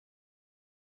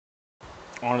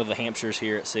On to the Hampshires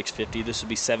here at 650. This would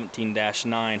be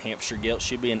 17-9 Hampshire Gilt.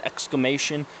 Should be an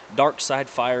exclamation, dark side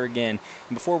fire again.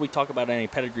 And before we talk about any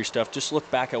pedigree stuff, just look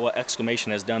back at what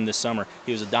exclamation has done this summer.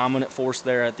 He was a dominant force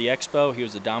there at the Expo. He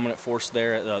was a dominant force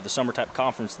there at the Summer Type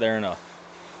Conference there in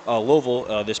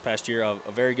Louisville this past year.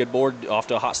 A very good board, off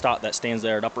to a hot start that stands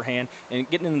there at upper hand. And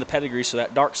getting into the pedigree, so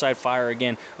that dark side fire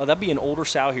again, that'd be an older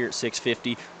sow here at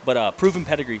 650, but proven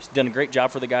pedigree. He's done a great job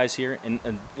for the guys here.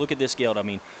 And look at this gilt. I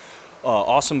mean,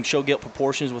 awesome show gilt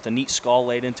proportions with a neat skull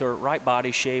laid into her, right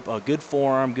body shape, a good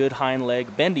forearm, good hind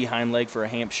leg, bendy hind leg for a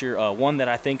Hampshire. One that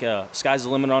I think sky's the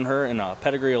limit on her, and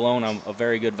pedigree alone, a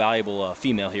very good, valuable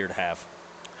female here to have.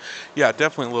 Yeah,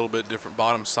 definitely a little bit different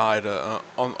bottom side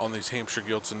on these Hampshire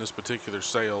gilts in this particular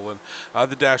sale. And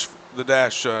the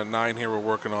dash 9 here we're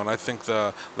working on, I think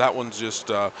that one's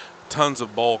just tons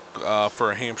of bulk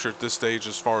for a Hampshire at this stage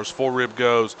as far as full rib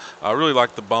goes. I really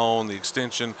like the bone, the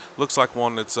extension. Looks like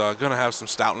one that's going to have some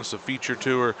stoutness of feature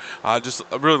to her. I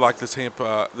really like this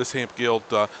hamp gilt.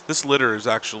 This litter is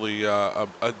actually a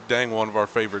dang one of our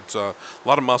favorites. A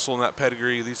lot of muscle in that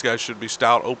pedigree. These guys should be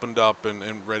stout, opened up,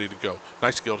 and ready to go.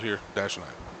 Nice gilt here, dash 9.